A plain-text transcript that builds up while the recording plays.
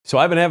So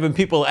I've been having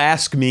people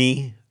ask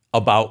me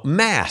about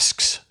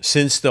masks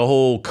since the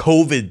whole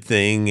COVID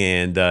thing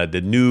and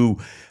the new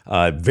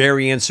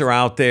variants are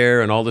out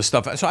there and all this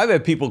stuff. So I've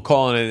had people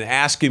calling and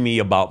asking me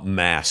about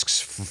masks.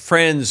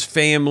 Friends,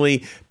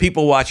 family,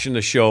 people watching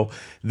the show,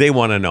 they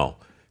want to know.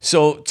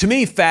 So to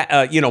me,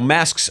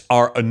 masks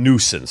are a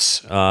nuisance.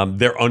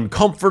 They're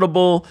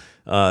uncomfortable.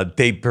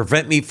 They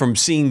prevent me from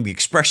seeing the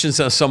expressions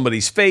on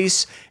somebody's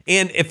face.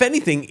 And if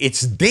anything,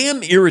 it's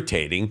damn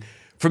irritating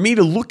for me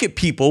to look at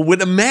people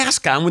with a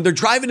mask on when they're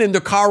driving in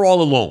their car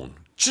all alone.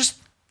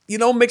 Just,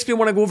 makes me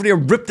want to go over there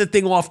and rip the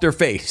thing off their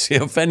face,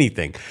 if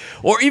anything.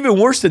 Or even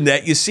worse than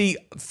that, you see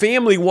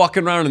family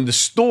walking around in the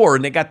store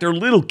and they got their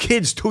little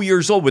kids 2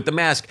 years old with the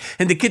mask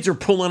and the kids are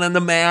pulling on the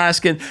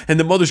mask and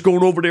the mother's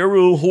going over there,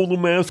 oh, hold the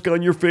mask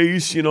on your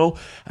face,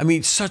 I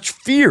mean, such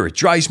fear. It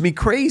drives me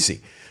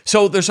crazy.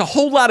 So there's a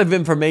whole lot of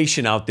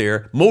information out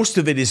there. Most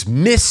of it is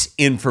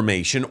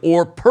misinformation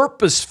or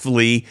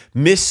purposefully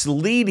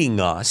misleading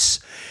us.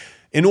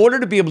 In order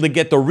to be able to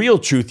get the real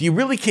truth, you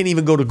really can't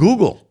even go to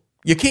Google.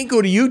 You can't go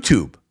to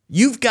YouTube.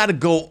 You've got to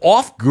go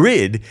off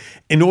grid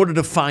in order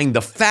to find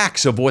the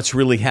facts of what's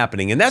really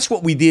happening. And that's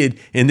what we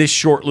did in this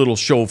short little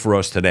show for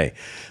us today.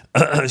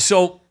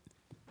 So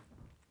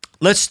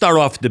let's start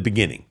off at the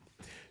beginning.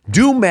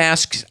 Do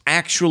masks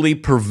actually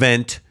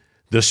prevent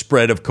the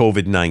spread of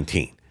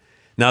COVID-19?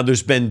 Now,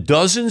 there's been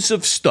dozens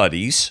of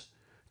studies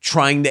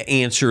trying to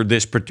answer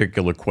this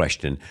particular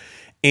question,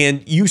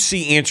 and you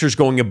see answers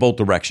going in both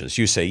directions.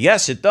 You say,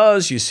 yes, it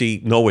does. You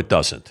see, no, it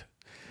doesn't.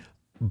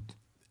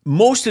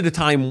 Most of the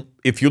time,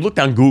 if you look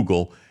on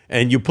Google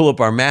and you pull up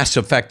 "are masks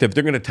effective?"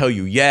 they're going to tell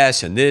you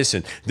yes, and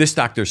this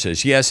doctor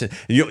says yes. And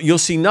you'll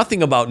see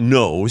nothing about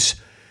no's.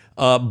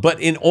 But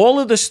in all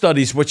of the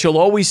studies, what you'll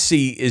always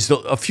see is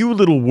a few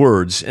little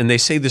words, and they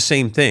say the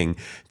same thing,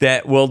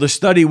 that, well, the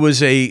study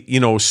was a,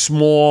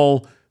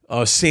 small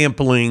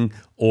sampling,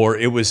 or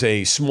it was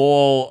a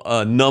small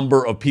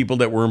number of people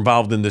that were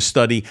involved in the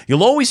study.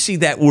 You'll always see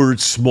that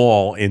word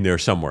small in there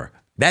somewhere.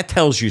 That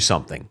tells you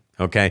something,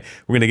 okay?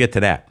 We're going to get to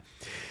that.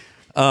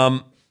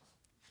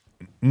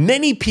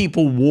 Many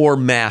people wore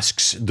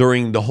masks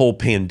during the whole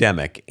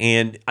pandemic,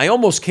 and I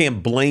almost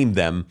can't blame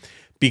them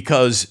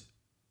because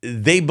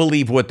they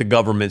believe what the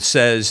government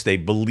says. They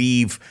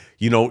believe,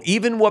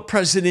 even what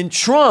President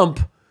Trump,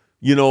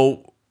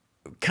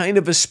 kind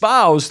of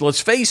espoused. Let's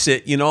face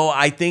it,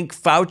 I think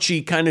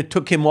Fauci kind of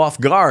took him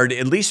off guard,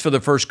 at least for the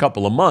first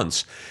couple of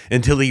months,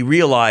 until he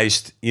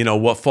realized,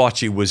 what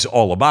Fauci was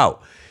all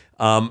about.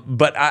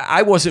 But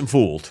I wasn't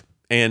fooled.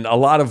 And a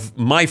lot of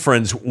my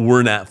friends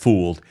were not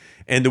fooled.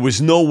 And there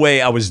was no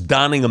way I was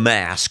donning a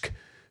mask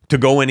to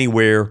go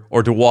anywhere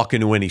or to walk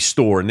into any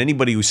store. And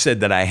anybody who said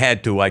that I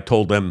had to, I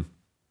told them,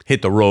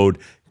 hit the road,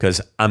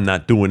 because I'm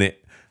not doing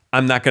it.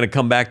 I'm not going to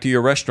come back to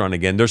your restaurant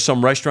again. There's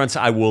some restaurants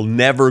I will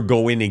never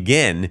go in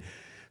again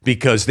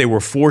because they were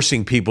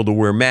forcing people to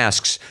wear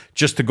masks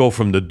just to go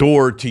from the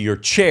door to your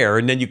chair,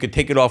 and then you could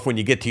take it off when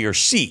you get to your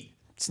seat.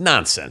 It's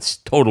nonsense,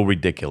 total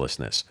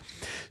ridiculousness.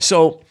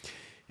 So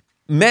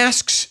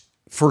masks,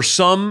 for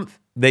some,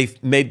 they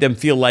made them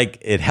feel like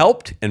it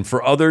helped, and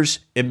for others,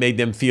 it made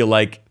them feel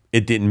like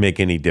it didn't make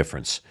any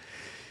difference.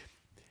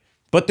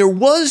 But there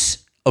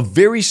was a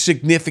very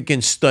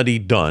significant study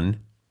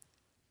done,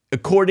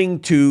 according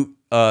to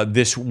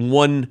this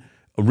one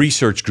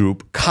research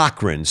group,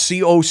 Cochrane,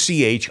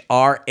 Cochrane,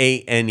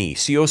 Cochrane.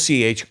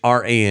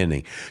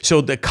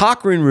 So the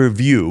Cochrane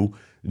Review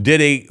did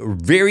a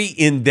very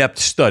in-depth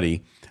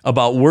study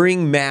about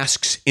wearing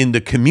masks in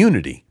the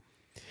community.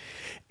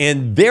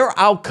 And their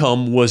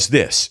outcome was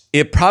this: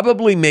 it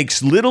probably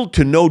makes little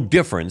to no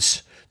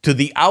difference to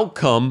the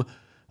outcome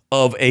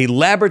of a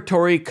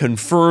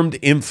laboratory-confirmed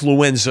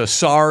influenza,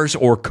 SARS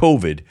or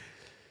COVID.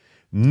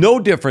 No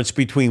difference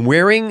between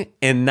wearing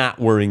and not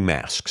wearing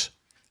masks.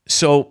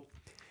 So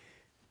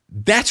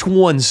that's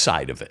one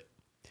side of it.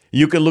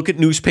 You can look at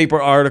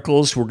newspaper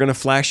articles. We're going to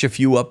flash a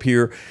few up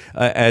here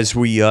as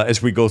we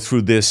go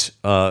through this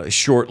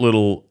short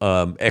little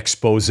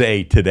expose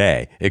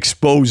today,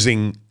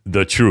 exposing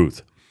the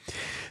truth.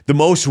 The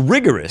most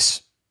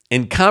rigorous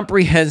and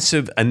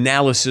comprehensive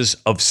analysis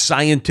of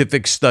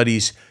scientific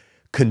studies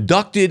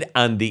conducted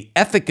on the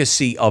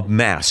efficacy of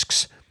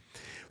masks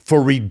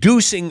for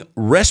reducing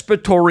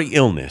respiratory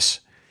illness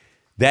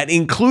that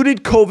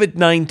included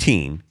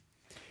COVID-19,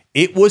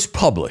 it was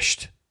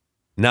published.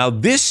 Now,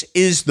 this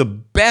is the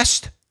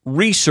best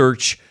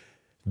research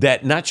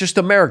that not just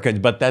Americans,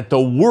 but that the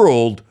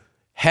world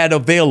had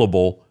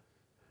available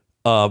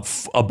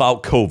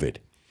about COVID.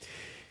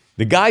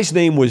 The guy's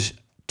name was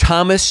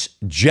Thomas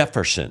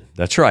Jefferson.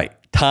 That's right,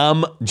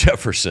 Tom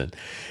Jefferson.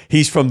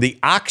 He's from the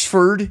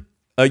Oxford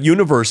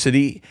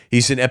University.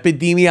 He's an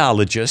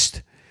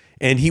epidemiologist,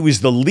 and he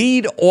was the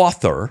lead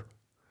author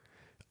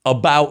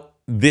about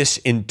this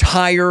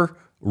entire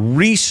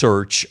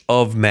research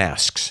of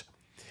masks.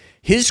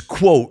 His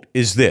quote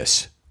is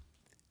this: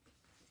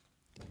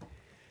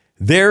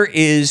 "There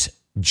is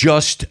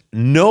just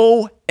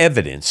no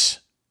evidence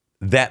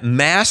that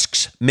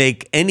masks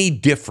make any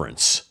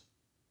difference,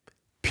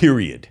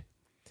 period.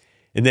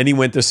 And then he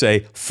went to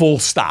say, full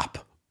stop.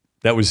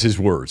 That was his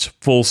words,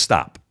 full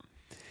stop.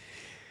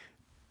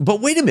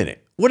 But wait a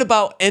minute. What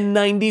about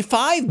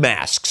N95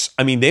 masks?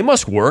 I mean, they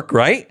must work,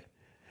 right?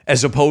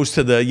 As opposed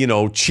to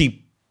the,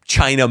 cheap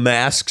China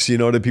masks,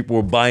 that people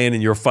were buying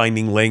and you're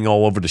finding laying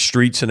all over the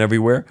streets and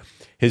everywhere.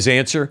 His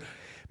answer,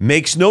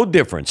 makes no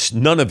difference.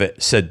 None of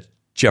it, said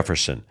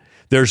Jefferson.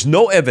 There's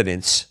no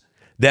evidence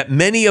that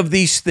many of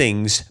these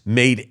things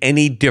made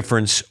any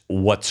difference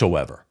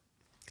whatsoever.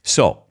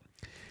 So,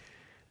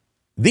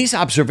 these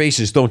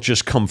observations don't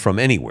just come from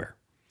anywhere.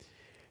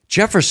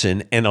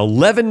 Jefferson and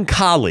 11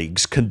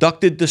 colleagues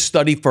conducted the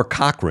study for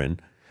Cochrane,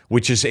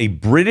 which is a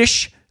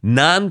British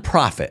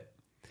nonprofit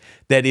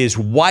that is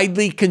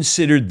widely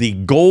considered the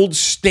gold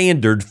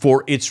standard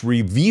for its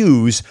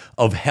reviews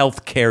of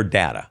healthcare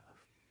data.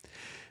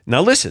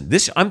 Now listen,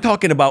 I'm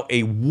talking about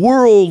a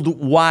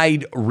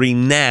worldwide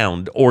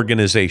renowned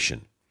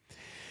organization.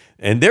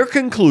 And their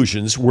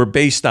conclusions were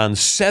based on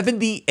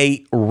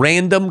 78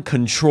 random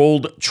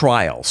controlled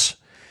trials,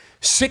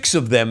 6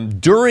 of them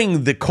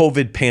during the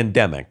COVID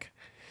pandemic,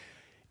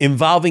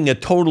 involving a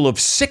total of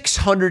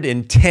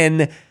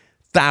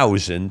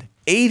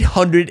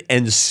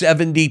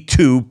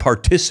 610,872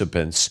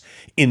 participants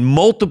in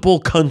multiple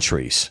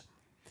countries.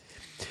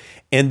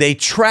 And they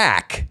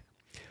track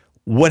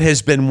what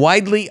has been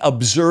widely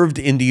observed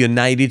in the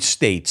United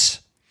States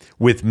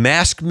with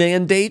mask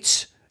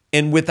mandates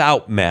and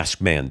without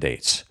mask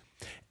mandates.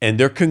 And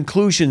their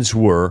conclusions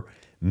were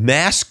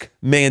mask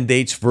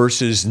mandates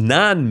versus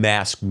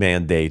non-mask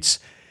mandates.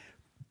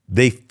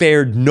 They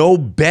fared no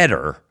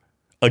better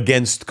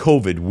against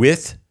COVID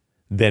with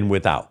than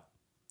without.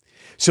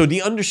 So do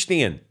you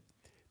understand?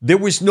 There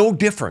was no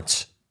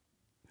difference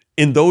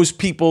in those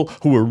people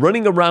who were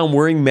running around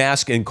wearing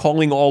masks and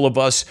calling all of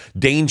us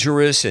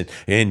dangerous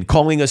and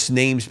calling us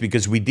names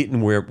because we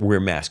didn't wear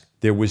masks.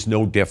 There was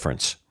no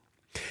difference.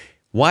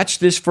 Watch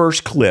this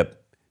first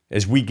clip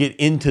as we get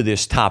into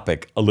this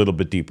topic a little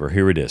bit deeper.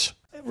 Here it is.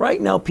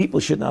 Right now, people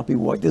should not be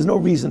walking. There's no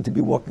reason to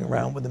be walking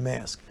around with a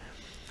mask.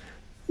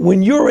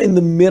 When you're in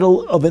the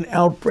middle of an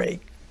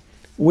outbreak,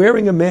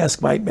 wearing a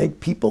mask might make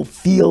people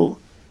feel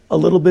a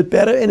little bit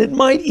better, and it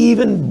might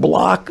even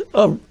block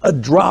a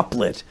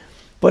droplet,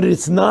 but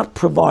it's not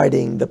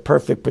providing the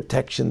perfect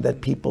protection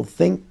that people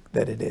think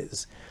that it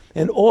is.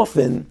 And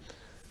often,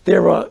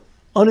 there are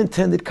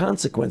unintended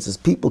consequences.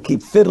 People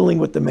keep fiddling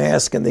with the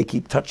mask and they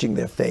keep touching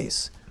their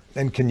face.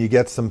 And can you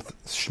get some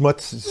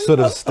schmutz sort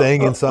of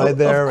staying inside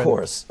there?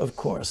 Of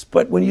course.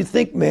 But when you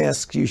think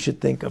masks, you should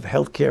think of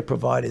healthcare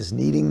providers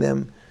needing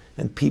them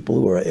and people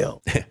who are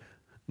ill.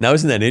 Now,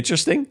 isn't that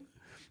interesting?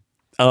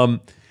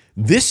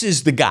 This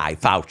is the guy,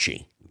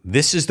 Fauci.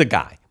 This is the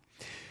guy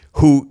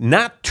who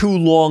not too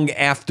long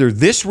after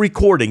this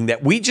recording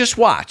that we just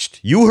watched,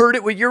 you heard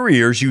it with your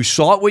ears, you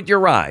saw it with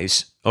your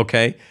eyes,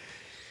 okay?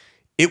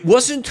 It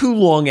wasn't too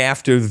long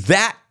after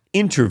that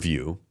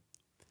interview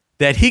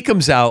that he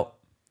comes out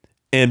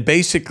and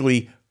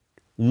basically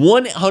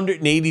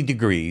 180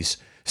 degrees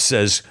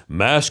says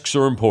masks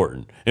are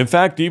important. In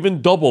fact,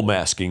 even double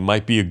masking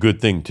might be a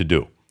good thing to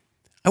do.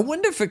 I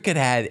wonder if it could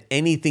have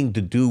anything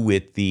to do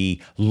with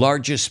the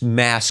largest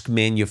mask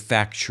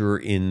manufacturer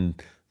in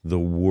the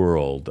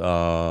world,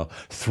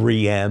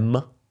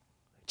 3M.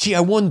 Gee, I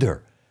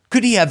wonder,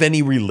 could he have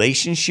any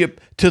relationship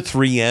to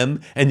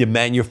 3M and the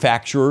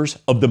manufacturers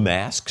of the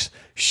masks?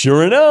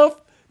 Sure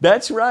enough,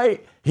 that's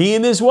right. He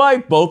and his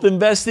wife both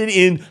invested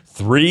in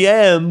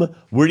 3M.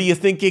 Where do you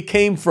think it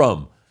came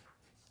from?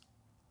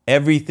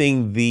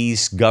 Everything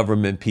these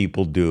government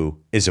people do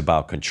is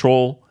about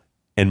control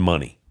and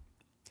money.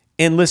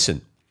 And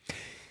listen,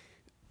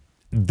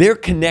 their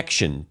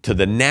connection to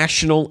the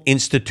National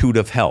Institute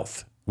of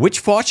Health,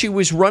 which Fauci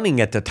was running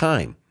at the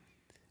time,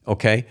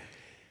 okay?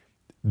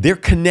 Their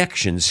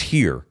connections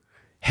here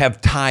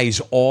have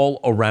ties all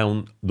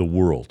around the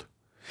world.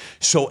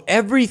 So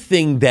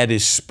everything that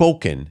is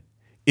spoken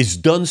is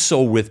done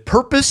so with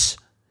purpose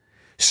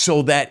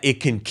so that it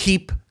can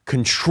keep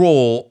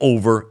control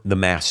over the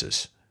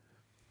masses.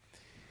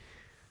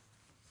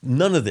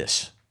 None of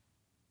this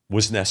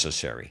was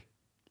necessary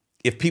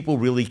if people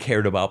really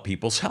cared about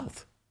people's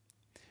health.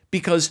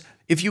 Because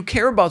if you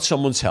care about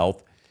someone's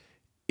health,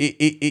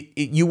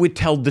 you would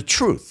tell the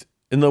truth.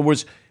 In other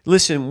words,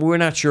 listen, we're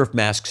not sure if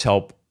masks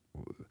help.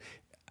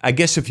 I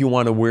guess if you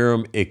want to wear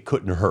them, it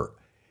couldn't hurt.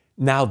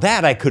 Now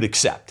that I could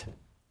accept.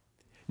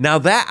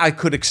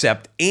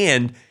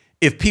 And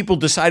if people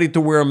decided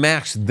to wear a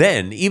mask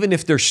then, even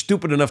if they're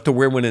stupid enough to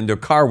wear one in their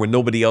car with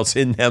nobody else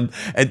in them,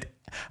 and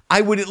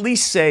I would at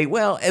least say,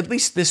 well, at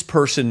least this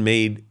person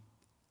made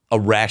a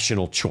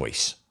rational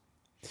choice.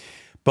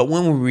 But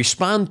when we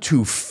respond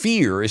to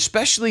fear,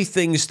 especially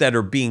things that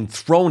are being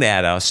thrown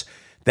at us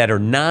that are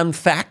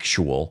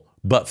non-factual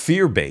but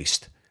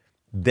fear-based,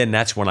 then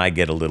that's when I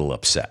get a little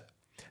upset.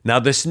 Now,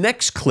 this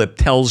next clip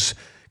tells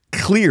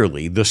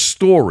clearly the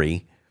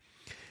story,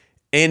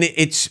 and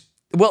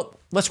well,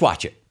 let's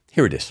watch it.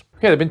 Here it is.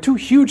 Okay, there have been 2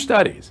 huge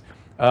studies.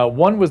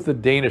 One was the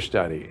Danish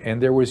study,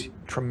 and there was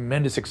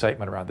tremendous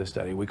excitement around this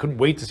study. We couldn't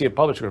wait to see it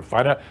published. We were going to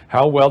find out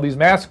how well these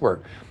masks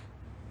work.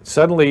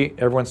 Suddenly,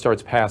 everyone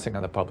starts passing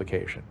on the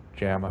publication,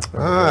 JAMA.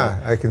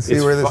 I can see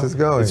where this is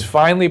going. It's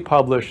finally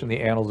published in the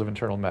Annals of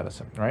Internal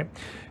Medicine, right?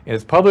 And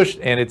it's published,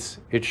 and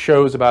it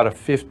shows about a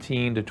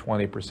 15 to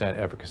 20%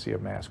 efficacy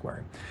of mask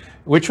wearing,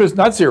 which was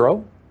not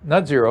zero,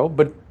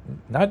 but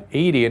not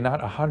 80 and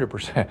not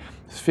 100%.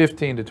 It's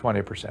 15 to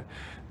 20%.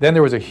 Then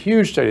there was a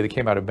huge study that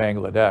came out of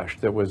Bangladesh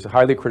that was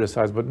highly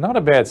criticized, but not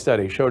a bad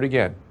study. Showed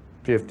again,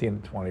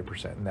 15 to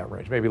 20% in that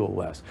range, maybe a little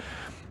less.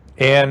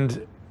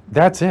 And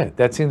that's it.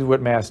 That seems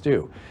what masks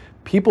do.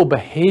 People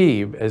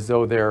behave as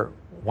though they're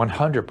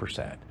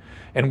 100%.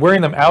 And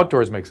wearing them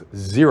outdoors makes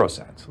zero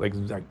sense, like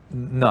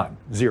none,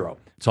 zero.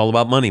 It's all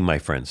about money, my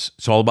friends.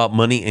 It's all about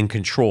money and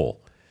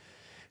control.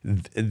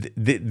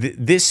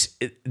 This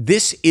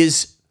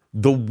is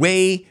the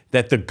way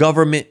that the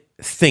government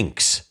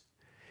thinks.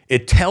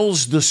 It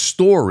tells the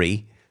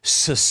story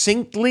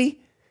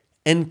succinctly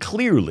and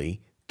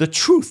clearly, the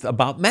truth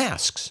about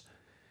masks.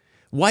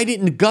 Why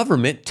didn't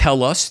government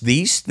tell us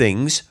these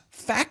things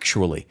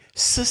factually,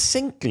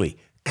 succinctly,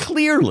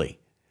 clearly?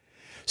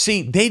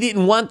 See, they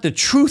didn't want the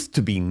truth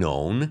to be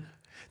known.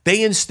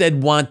 They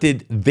instead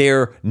wanted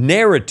their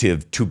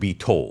narrative to be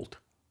told.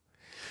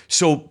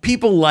 So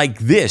people like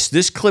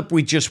this clip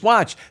we just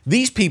watched,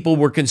 these people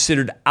were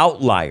considered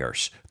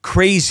outliers,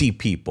 crazy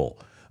people,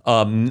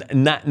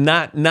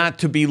 not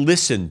to be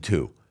listened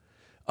to.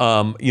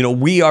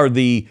 We are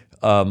the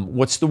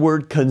what's the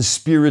word?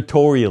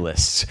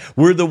 Conspiratorialists.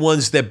 We're the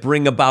ones that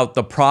bring about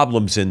the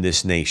problems in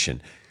this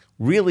nation.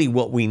 Really,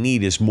 what we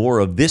need is more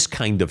of this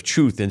kind of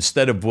truth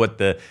instead of what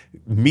the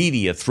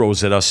media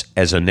throws at us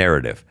as a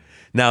narrative.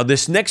 Now,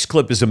 this next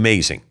clip is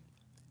amazing,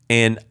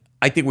 and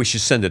I think we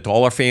should send it to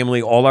all our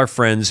family, all our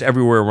friends,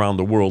 everywhere around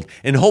the world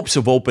in hopes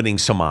of opening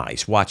some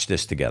eyes. Watch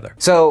this together.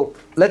 So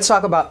let's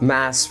talk about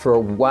masks for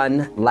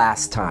one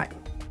last time.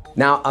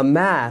 Now, a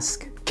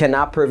mask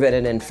cannot prevent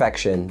an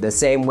infection the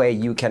same way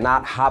you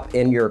cannot hop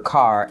in your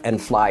car and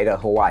fly to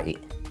Hawaii.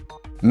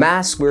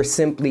 Masks were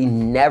simply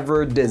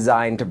never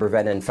designed to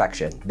prevent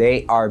infection.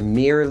 They are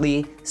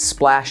merely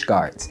splash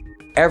guards.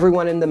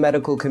 Everyone in the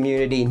medical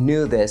community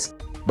knew this,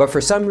 but for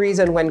some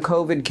reason when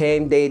COVID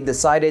came, they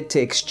decided to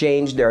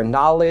exchange their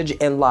knowledge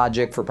and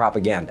logic for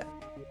propaganda.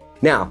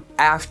 Now,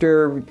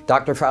 after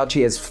Dr.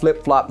 Fauci has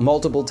flip-flopped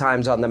multiple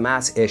times on the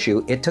mask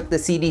issue, it took the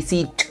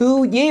CDC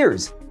 2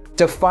 years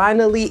to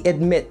finally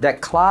admit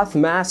that cloth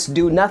masks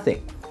do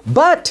nothing.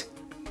 But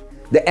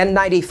the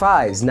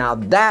N95s, now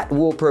that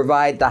will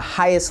provide the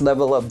highest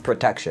level of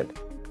protection.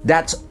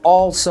 That's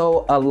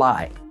also a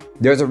lie.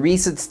 There's a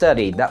recent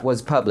study that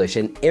was published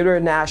in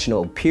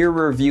international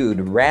peer-reviewed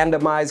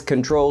randomized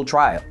controlled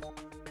trial,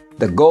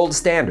 the gold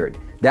standard,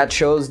 that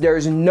shows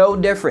there's no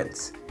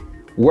difference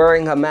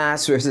wearing a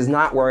mask versus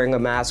not wearing a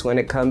mask when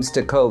it comes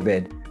to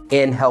COVID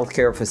in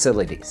healthcare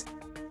facilities.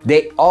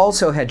 They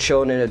also had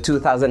shown in a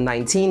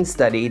 2019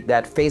 study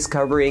that face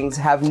coverings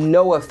have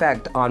no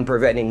effect on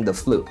preventing the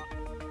flu.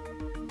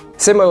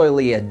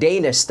 Similarly, a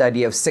Danish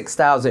study of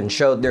 6,000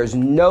 showed there's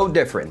no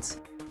difference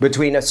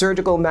between a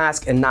surgical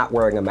mask and not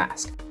wearing a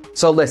mask.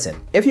 So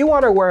listen, if you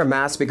want to wear a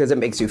mask because it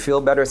makes you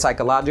feel better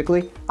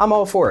psychologically, I'm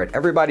all for it.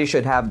 Everybody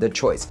should have the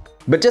choice.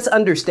 But just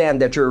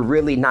understand that you're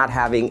really not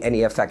having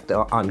any effect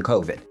on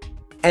COVID.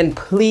 And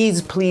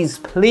please, please,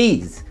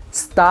 please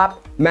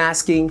stop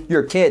masking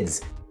your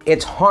kids.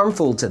 It's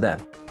harmful to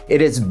them.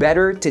 It is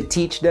better to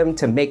teach them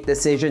to make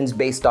decisions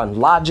based on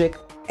logic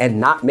and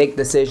not make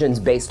decisions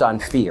based on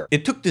fear.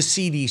 It took the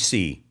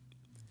CDC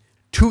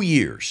 2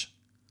 years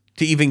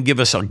to even give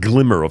us a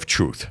glimmer of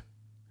truth.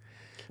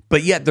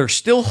 But yet they're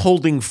still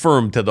holding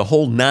firm to the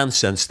whole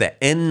nonsense that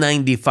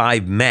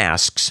N95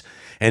 masks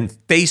and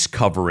face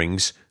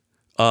coverings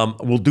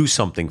will do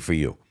something for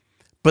you.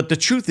 But the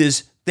truth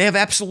is, they have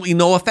absolutely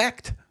no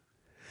effect.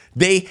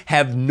 They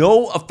have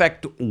no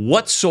effect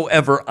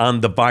whatsoever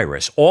on the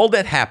virus. All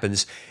that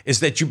happens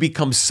is that you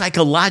become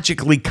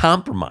psychologically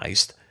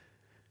compromised.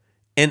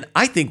 And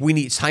I think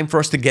it's time for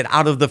us to get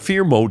out of the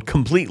fear mode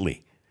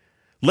completely.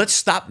 Let's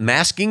stop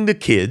masking the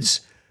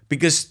kids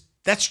because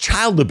that's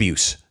child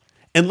abuse.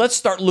 And let's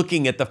start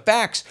looking at the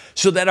facts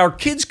so that our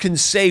kids can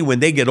say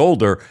when they get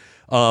older,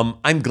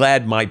 I'm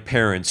glad my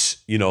parents,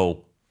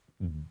 didn't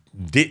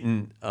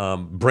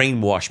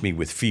brainwash me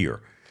with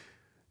fear.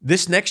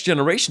 This next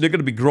generation, they're going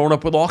to be growing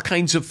up with all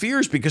kinds of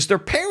fears because their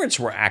parents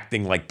were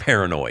acting like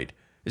paranoid.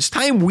 It's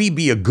time we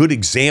be a good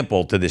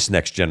example to this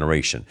next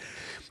generation.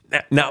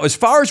 Now, as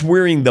far as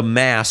wearing the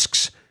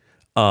masks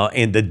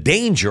and the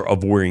danger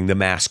of wearing the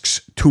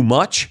masks too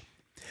much,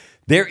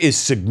 there is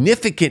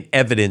significant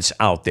evidence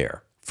out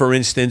there. For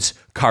instance,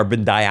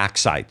 carbon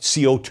dioxide,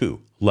 CO2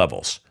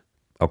 levels.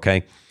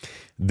 Okay?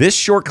 This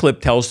short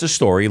clip tells the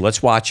story.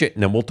 Let's watch it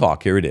and then we'll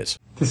talk. Here it is.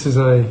 This is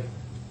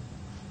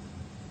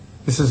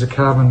a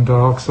carbon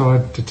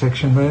dioxide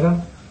detection meter.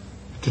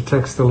 It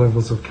detects the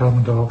levels of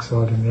carbon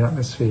dioxide in the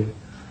atmosphere.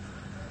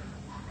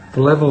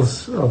 The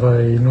levels of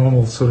a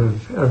normal sort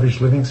of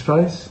average living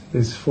space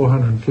is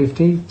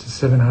 450 to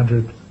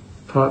 700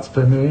 parts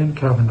per million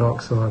carbon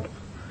dioxide.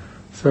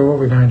 So what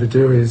we're going to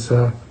do is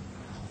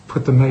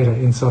put the meter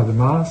inside the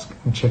mask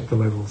and check the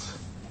levels.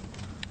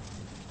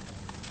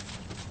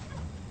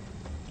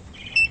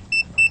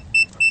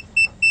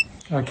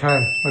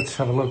 Okay, let's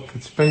have a look.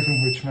 It's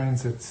beeping, which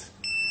means it's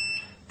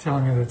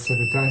telling me that it's at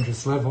a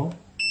dangerous level.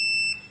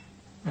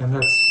 And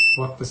that's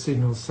what the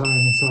signal's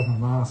saying inside my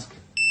mask.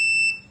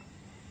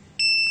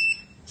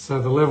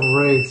 So the level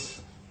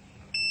reads,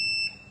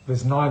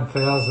 there's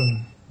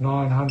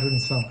 9,900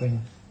 and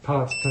something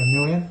parts per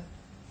million.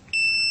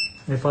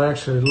 And if I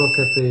actually look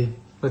at the,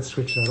 let's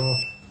switch that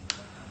off.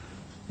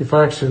 If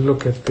I actually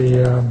look at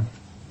the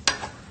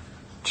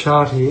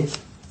chart here,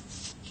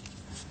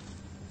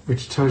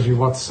 which tells you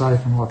what's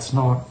safe and what's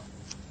not,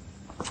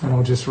 and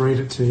I'll just read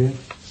it to you.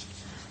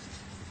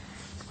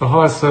 The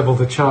highest level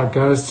the chart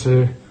goes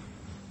to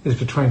is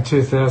between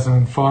 2,000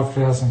 and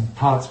 5,000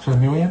 parts per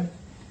million.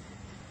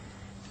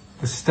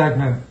 The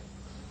stagnant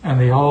and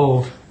the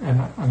old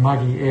and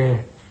muggy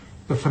air,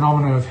 the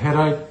phenomena of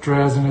headache,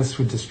 drowsiness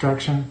with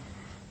distraction,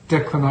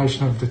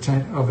 declination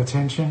of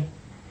attention,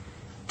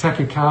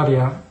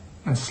 tachycardia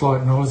and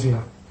slight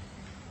nausea.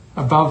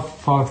 Above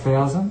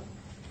 5,000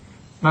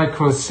 may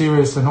cause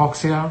serious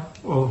anoxia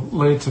or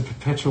lead to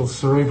perpetual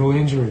cerebral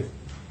injury,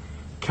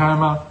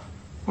 coma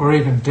or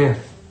even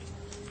death.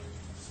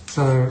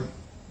 So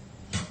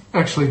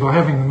actually by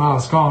having the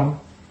mask on,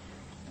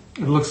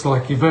 it looks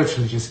like you're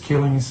virtually just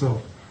killing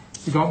yourself.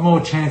 You've got more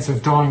chance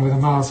of dying with a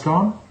mask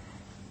on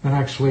than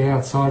actually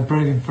outside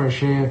breathing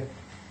fresh air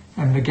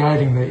and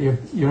negating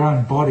that your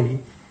own body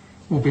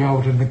will be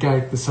able to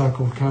negate the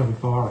so-called COVID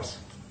virus.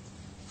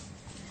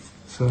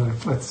 So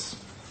let's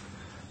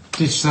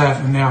ditch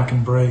that and now I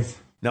can breathe.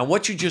 Now,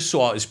 what you just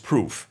saw is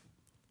proof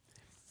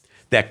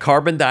that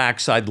carbon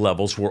dioxide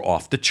levels were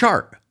off the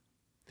chart.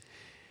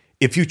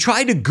 If you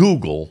try to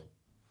Google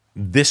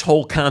this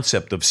whole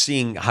concept of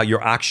seeing how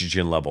your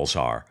oxygen levels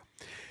are,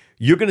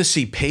 you're going to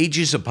see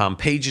pages upon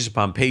pages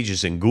upon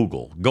pages in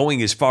Google,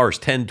 going as far as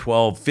 10,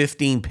 12,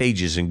 15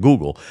 pages in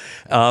Google.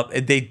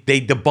 They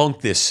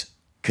debunk this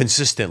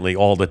consistently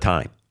all the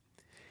time.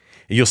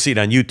 You'll see it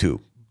on YouTube.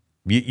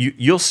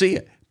 You'll see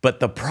it. But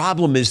the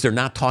problem is they're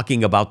not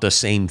talking about the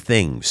same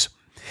things.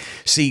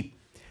 See,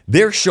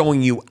 they're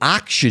showing you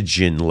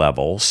oxygen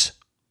levels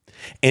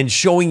and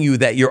showing you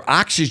that your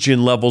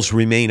oxygen levels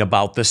remain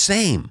about the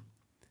same.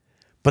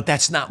 But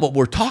that's not what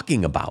we're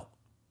talking about.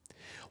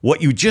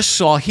 What you just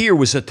saw here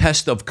was a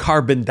test of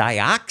carbon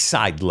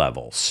dioxide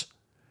levels.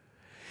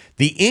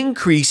 The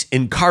increase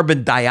in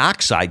carbon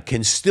dioxide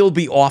can still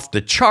be off the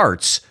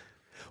charts,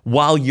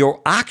 while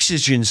your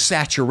oxygen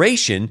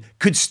saturation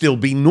could still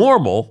be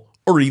normal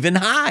or even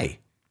high.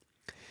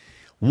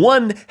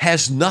 One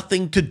has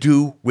nothing to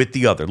do with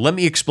the other. Let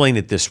me explain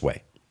it this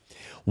way.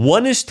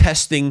 One is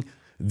testing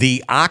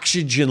the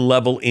oxygen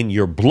level in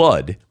your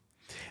blood,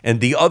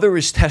 and the other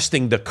is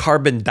testing the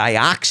carbon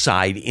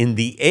dioxide in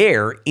the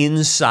air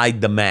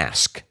inside the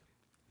mask.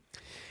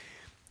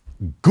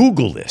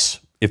 Google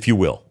this, if you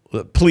will.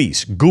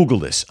 Please, Google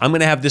this. I'm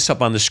going to have this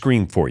up on the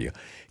screen for you.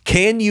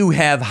 Can you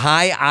have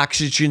high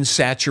oxygen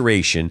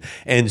saturation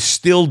and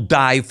still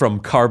die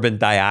from carbon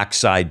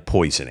dioxide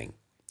poisoning?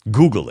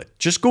 Google it.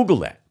 Just Google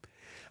that.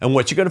 And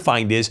what you're going to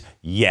find is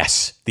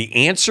yes. The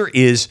answer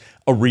is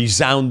a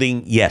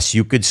resounding yes.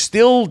 You could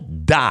still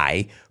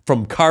die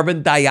from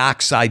carbon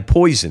dioxide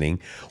poisoning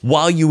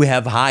while you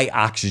have high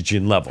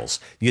oxygen levels.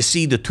 You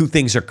see, the two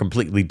things are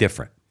completely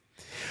different.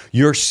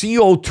 Your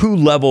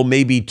CO2 level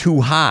may be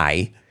too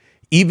high,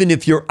 even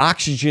if your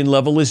oxygen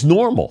level is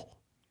normal.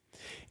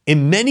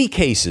 In many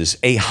cases,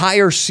 a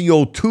higher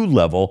CO2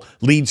 level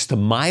leads to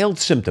mild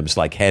symptoms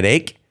like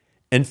headache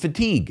and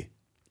fatigue.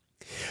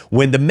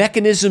 When the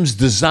mechanisms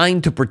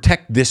designed to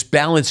protect this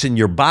balance in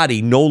your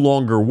body no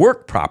longer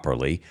work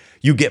properly,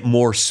 you get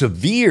more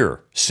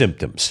severe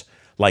symptoms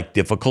like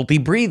difficulty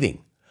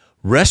breathing,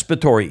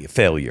 respiratory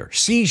failure,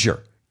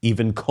 seizure,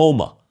 even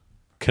coma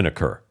can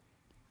occur.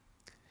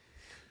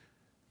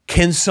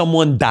 Can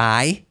someone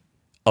die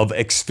of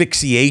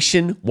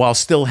asphyxiation while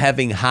still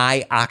having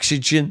high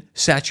oxygen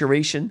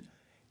saturation?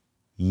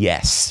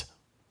 Yes.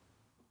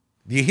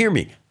 Do you hear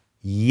me?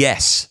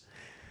 Yes.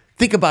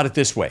 Think about it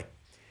this way.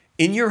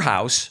 In your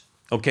house,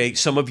 okay,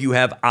 some of you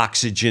have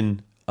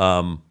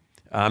CO2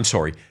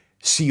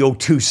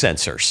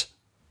 sensors.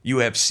 You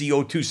have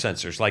CO2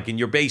 sensors, like in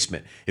your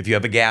basement. If you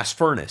have a gas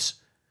furnace,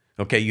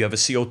 okay, you have a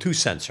CO2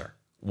 sensor.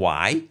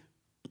 Why?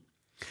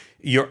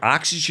 Your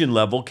oxygen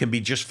level can be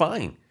just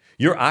fine.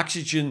 Your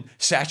oxygen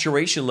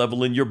saturation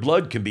level in your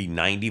blood can be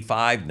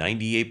 95,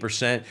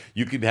 98%.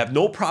 You can have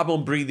no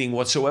problem breathing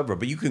whatsoever,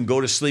 but you can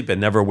go to sleep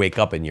and never wake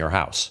up in your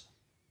house.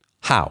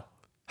 How?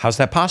 How's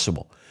that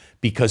possible?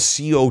 Because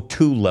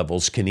CO2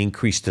 levels can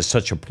increase to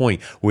such a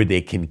point where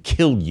they can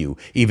kill you,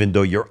 even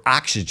though your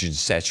oxygen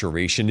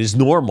saturation is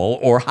normal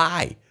or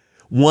high.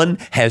 One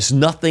has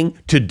nothing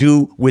to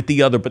do with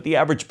the other, but the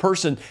average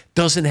person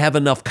doesn't have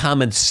enough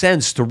common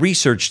sense to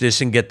research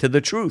this and get to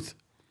the truth.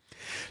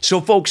 So,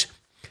 folks,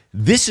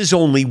 this is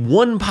only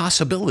one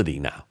possibility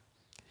now.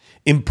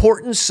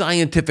 Important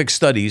scientific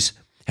studies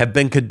have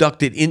been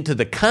conducted into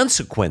the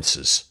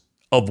consequences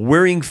of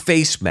wearing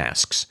face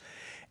masks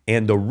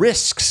and the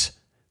risks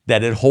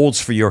that it holds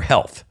for your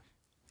health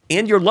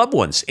and your loved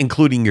ones,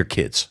 including your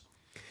kids.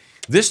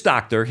 This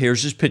doctor,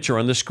 here's his picture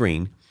on the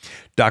screen,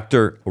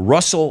 Dr.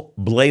 Russell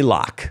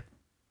Blaylock,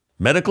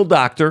 medical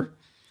doctor.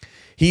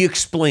 He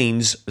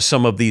explains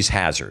some of these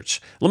hazards.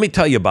 Let me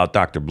tell you about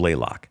Dr.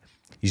 Blaylock.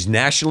 He's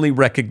nationally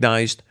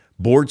recognized,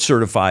 board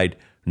certified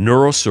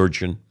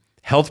neurosurgeon,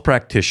 health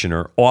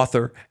practitioner,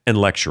 author, and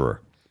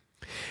lecturer.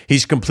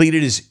 He's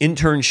completed his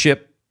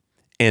internship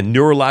and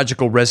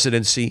neurological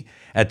residency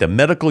at the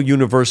Medical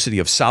University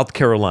of South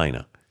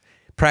Carolina.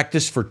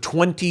 Practiced for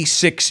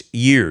 26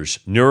 years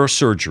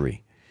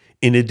neurosurgery,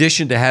 in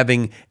addition to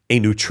having a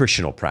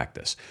nutritional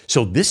practice.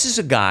 So this is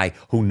a guy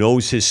who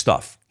knows his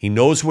stuff. He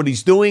knows what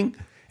he's doing,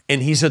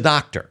 and he's a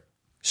doctor.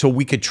 So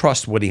we could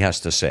trust what he has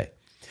to say.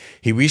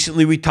 He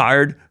recently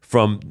retired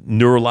from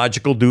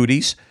neurological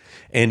duties,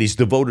 and he's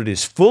devoted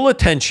his full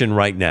attention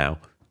right now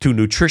to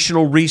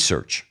nutritional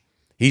research.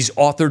 He's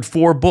authored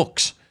 4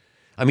 books.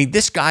 I mean,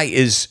 this guy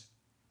is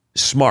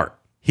smart.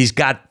 He's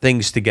got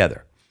things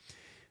together.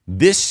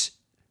 This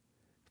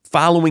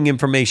following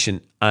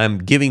information I'm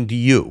giving to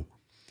you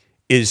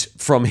is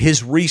from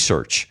his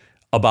research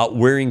about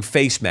wearing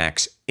face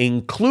masks,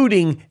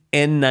 including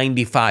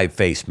N95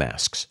 face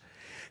masks.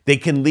 They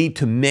can lead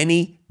to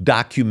many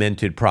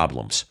documented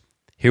problems.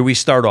 Here we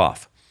start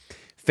off.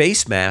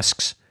 Face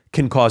masks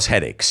can cause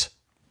headaches.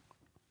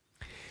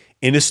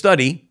 In a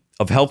study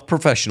of health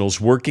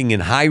professionals working in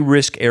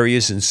high-risk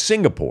areas in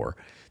Singapore,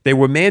 they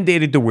were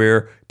mandated to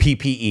wear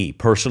PPE,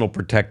 personal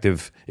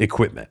protective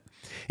equipment,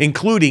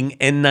 including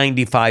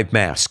N95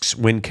 masks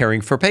when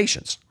caring for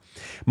patients.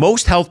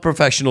 Most health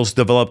professionals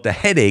developed a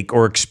headache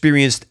or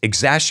experienced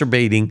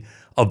exacerbating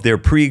of their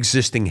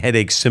pre-existing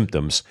headache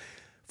symptoms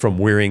from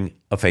wearing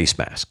a face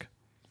mask.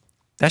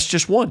 That's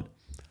just one.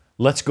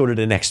 Let's go to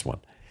the next one.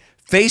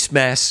 Face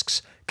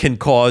masks can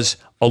cause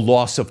a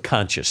loss of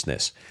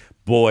consciousness.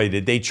 Boy,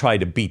 did they try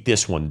to beat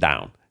this one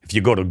down. If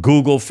you go to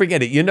Google,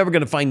 forget it. You're never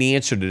going to find the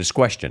answer to this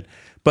question.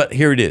 But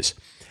here it is.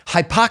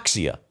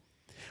 Hypoxia,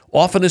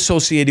 often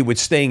associated with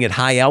staying at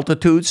high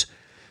altitudes.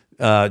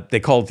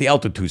 They call it the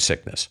altitude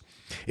sickness.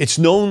 It's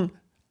known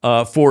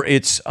for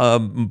its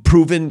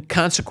proven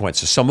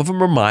consequences. Some of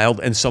them are mild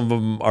and some of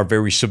them are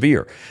very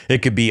severe.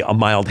 It could be a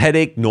mild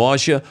headache,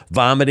 nausea,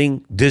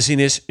 vomiting,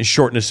 dizziness, and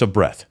shortness of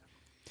breath.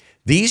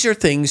 These are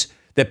things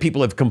that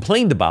people have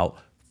complained about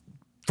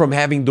from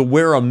having to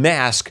wear a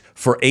mask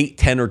for 8,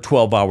 10, or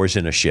 12 hours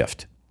in a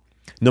shift.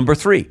 Number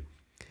 3,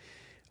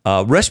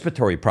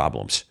 respiratory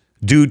problems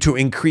due to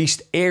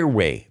increased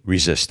airway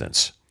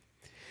resistance.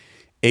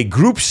 A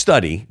group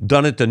study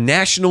done at the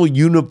National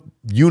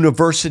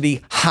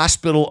University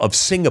Hospital of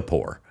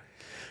Singapore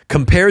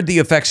compared the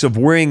effects of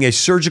wearing a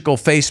surgical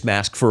face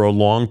mask for a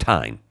long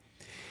time.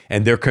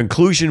 And their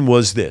conclusion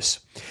was this: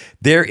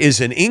 there is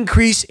an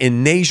increase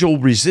in nasal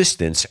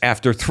resistance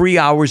after 3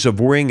 hours of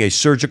wearing a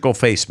surgical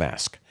face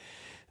mask.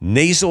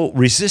 Nasal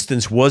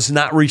resistance was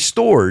not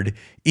restored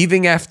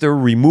even after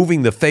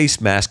removing the face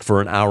mask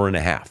for an hour and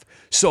a half.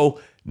 So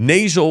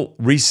nasal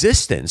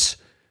resistance,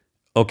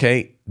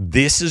 okay,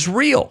 this is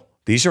real.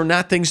 These are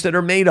not things that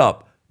are made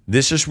up.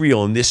 This is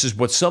real, and this is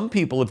what some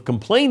people have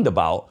complained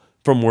about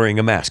from wearing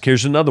a mask.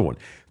 Here's another one.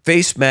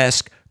 Face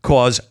masks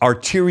cause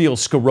arterial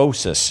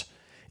sclerosis,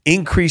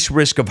 increased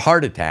risk of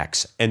heart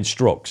attacks and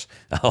strokes.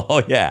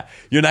 Oh, yeah.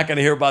 You're not going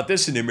to hear about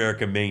this in the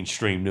American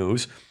mainstream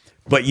news,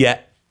 but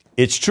yet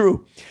it's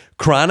true.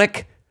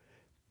 Chronic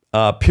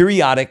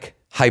periodic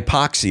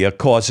hypoxia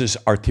causes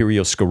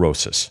arterial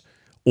sclerosis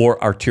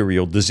or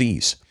arterial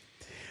disease.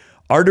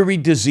 Artery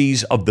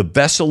disease of the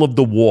vessel of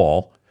the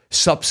wall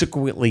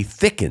subsequently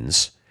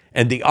thickens,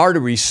 and the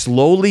arteries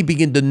slowly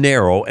begin to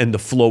narrow and the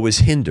flow is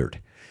hindered.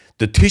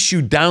 The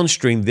tissue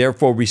downstream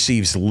therefore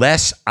receives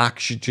less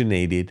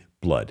oxygenated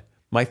blood.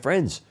 My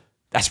friends,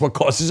 that's what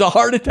causes a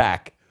heart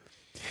attack.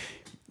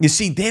 You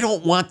see, they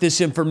don't want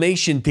this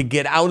information to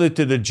get out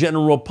into the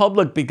general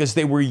public because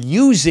they were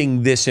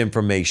using this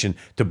information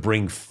to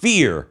bring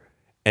fear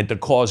and to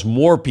cause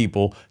more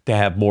people to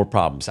have more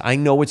problems. I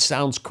know it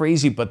sounds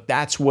crazy, but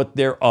that's what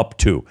they're up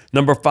to.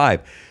 Number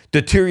 5,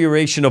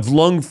 deterioration of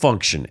lung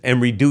function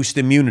and reduced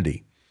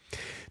immunity.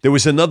 There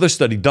was another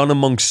study done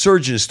among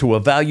surgeons to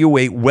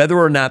evaluate whether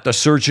or not the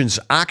surgeon's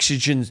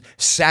oxygen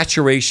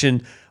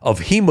saturation of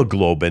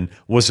hemoglobin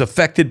was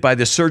affected by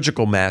the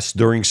surgical mask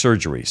during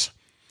surgeries.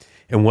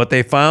 And what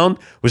they found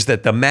was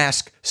that the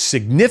mask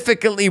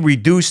significantly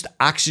reduced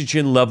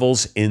oxygen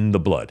levels in the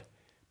blood.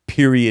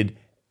 Period.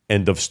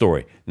 End of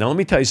story. Now, let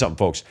me tell you something,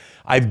 folks.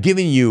 I've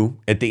given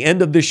you, at the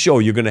end of this show,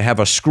 you're going to have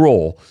a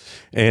scroll,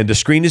 and the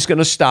screen is going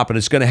to stop, and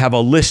it's going to have a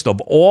list of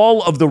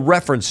all of the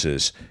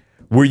references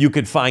where you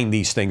could find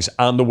these things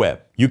on the web.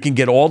 You can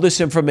get all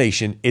this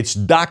information. It's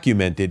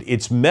documented.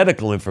 It's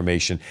medical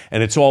information,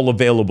 and it's all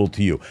available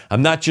to you.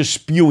 I'm not just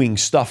spewing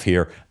stuff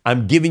here.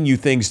 I'm giving you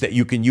things that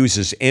you can use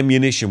as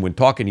ammunition when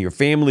talking to your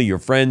family, your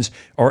friends,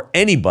 or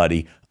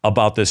anybody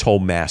about this whole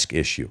mask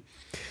issue.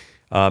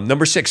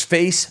 Number 6,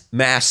 face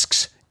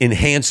masks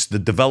enhance the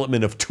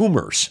development of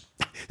tumors.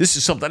 This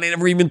is something I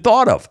never even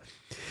thought of.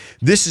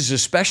 This is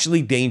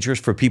especially dangerous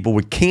for people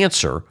with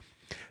cancer,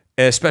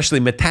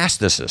 especially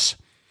metastasis.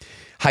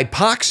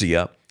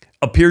 Hypoxia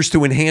appears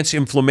to enhance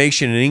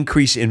inflammation and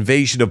increase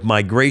invasion of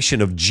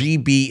migration of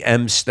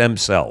GBM stem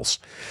cells.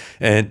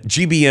 And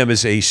GBM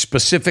is a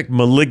specific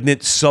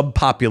malignant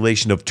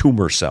subpopulation of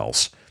tumor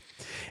cells.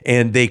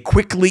 And they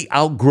quickly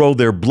outgrow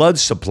their blood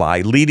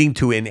supply, leading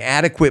to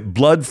inadequate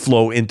blood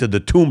flow into the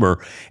tumor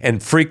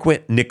and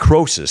frequent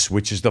necrosis,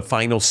 which is the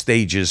final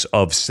stages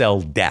of cell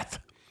death.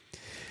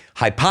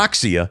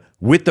 Hypoxia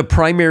with the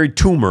primary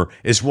tumor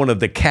is one of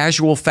the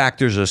causal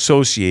factors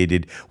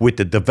associated with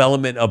the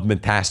development of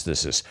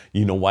metastasis.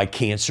 You know why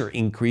cancer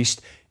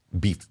increased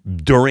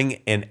during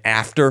and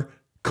after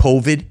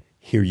COVID?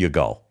 Here you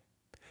go.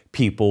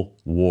 People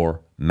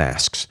wore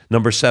masks.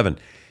 Number 7,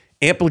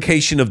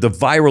 amplification of the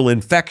viral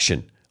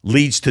infection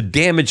leads to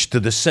damage to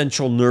the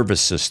central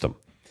nervous system.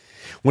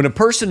 When a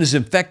person is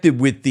infected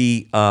with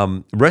the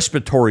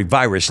respiratory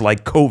virus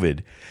like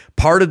COVID,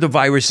 part of the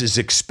virus is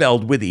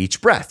expelled with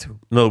each breath.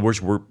 In other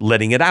words, we're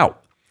letting it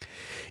out.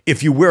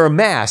 If you wear a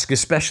mask,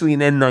 especially an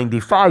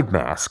N95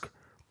 mask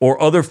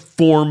or other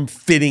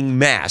form-fitting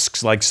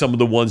masks, like some of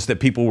the ones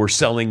that people were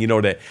selling,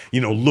 that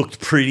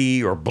looked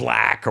pretty or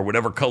black or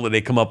whatever color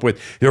they come up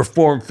with, they're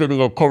form-fitting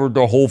or covered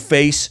their whole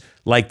face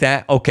like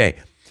that. Okay,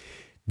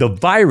 the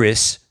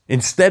virus,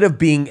 instead of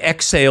being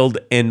exhaled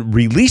and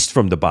released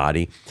from the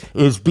body,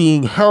 is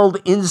being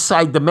held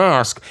inside the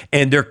mask,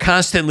 and they're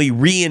constantly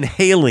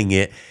re-inhaling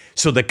it,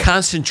 so the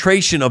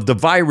concentration of the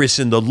virus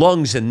in the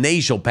lungs and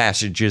nasal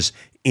passages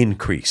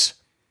increase.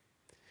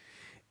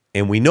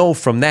 And we know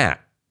from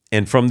that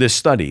and from this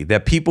study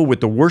that people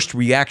with the worst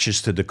reactions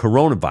to the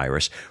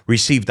coronavirus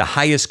receive the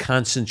highest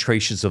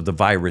concentrations of the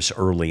virus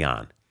early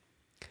on.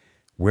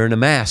 Wearing a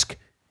mask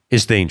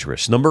is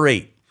dangerous. Number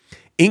 8,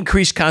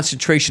 increased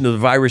concentration of the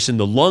virus in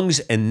the lungs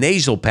and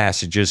nasal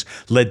passages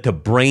led to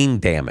brain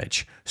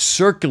damage,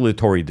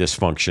 circulatory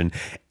dysfunction,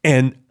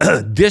 and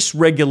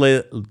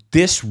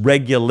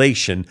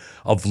dysregulation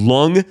of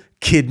lung,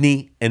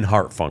 kidney, and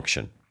heart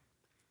function.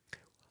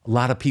 A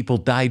lot of people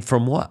died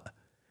from what?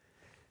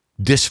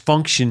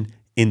 Dysfunction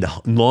in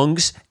the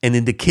lungs and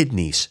in the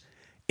kidneys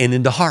and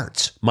in the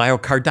hearts,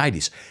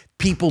 myocarditis.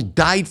 People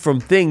died from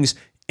things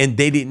and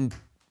they didn't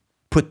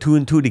put 2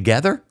 and 2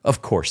 together?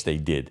 Of course they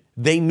did.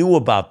 They knew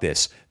about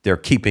this. They're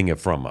keeping it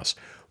from us.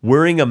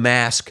 Wearing a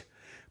mask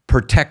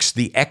protects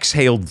the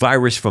exhaled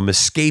virus from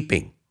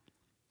escaping.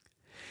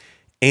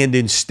 And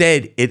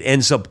instead, it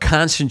ends up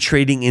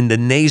concentrating in the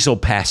nasal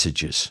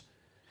passages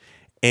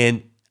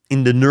and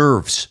in the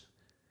nerves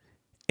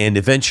and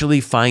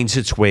eventually finds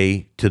its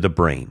way to the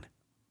brain.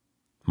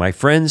 My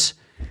friends,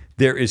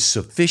 there is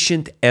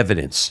sufficient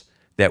evidence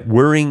that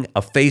wearing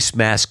a face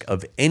mask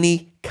of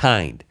any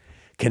kind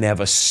can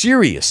have a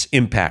serious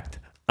impact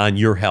on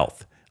your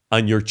health,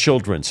 on your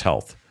children's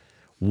health.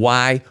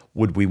 Why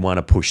would we want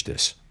to push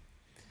this?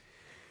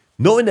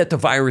 Knowing that the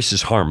virus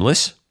is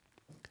harmless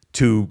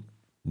to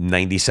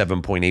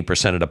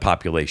 97.8% of the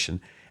population,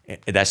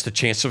 that's the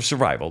chance of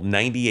survival.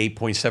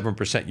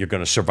 98.7% you're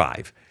going to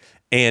survive.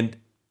 And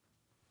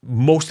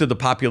most of the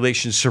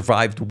population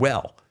survived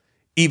well.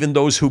 Even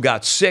those who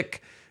got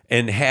sick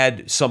and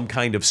had some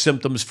kind of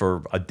symptoms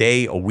for a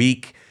day, a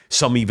week,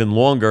 some even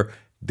longer,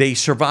 they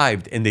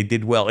survived and they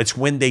did well. It's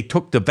when they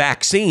took the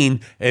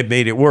vaccine, it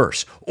made it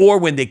worse. Or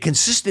when they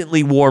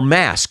consistently wore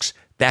masks,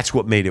 that's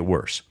what made it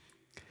worse.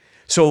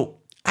 So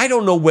I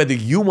don't know whether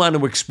you want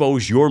to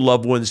expose your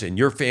loved ones and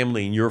your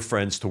family and your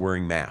friends to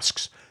wearing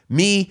masks.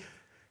 Me,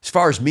 as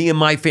far as me and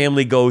my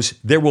family goes,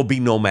 there will be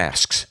no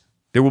masks.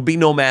 There will be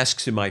no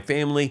masks in my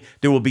family.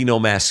 There will be no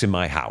masks in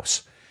my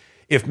house.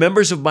 If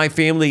members of my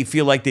family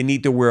feel like they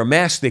need to wear a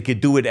mask, they could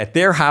do it at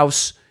their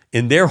house,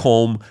 in their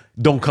home.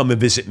 Don't come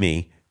and visit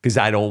me, because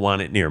I don't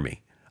want it near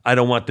me. I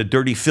don't want the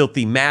dirty,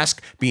 filthy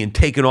mask being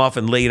taken off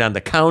and laid on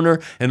the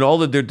counter and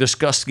all of their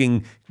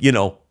disgusting,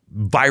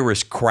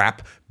 virus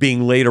crap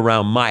being laid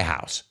around my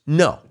house.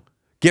 No,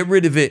 get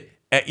rid of it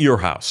at your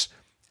house.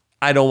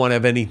 I don't want to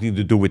have anything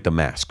to do with the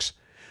masks.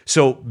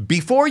 So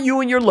before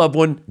you and your loved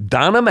one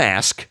don a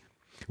mask,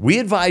 we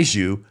advise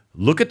you,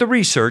 look at the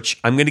research.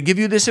 I'm going to give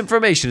you this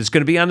information. It's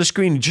going to be on the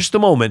screen in just a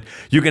moment.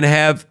 You're going to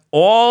have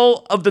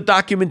all of the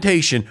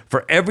documentation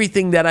for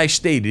everything that I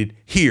stated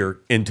here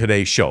in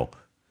today's show.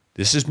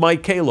 This is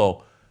Mike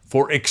Kalo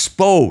for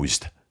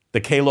Exposed,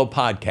 the Kalo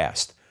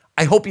Podcast.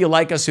 I hope you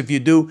like us. If you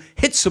do,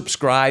 hit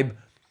subscribe.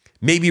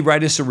 Maybe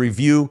write us a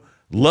review.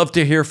 Love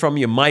to hear from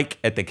you, Mike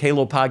at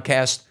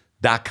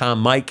thekalopodcast.com,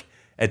 Mike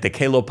at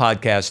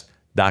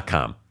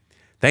thekalopodcast.com.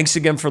 Thanks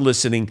again for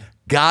listening.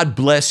 God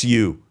bless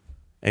you,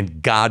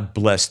 and God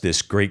bless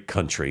this great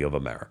country of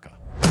America.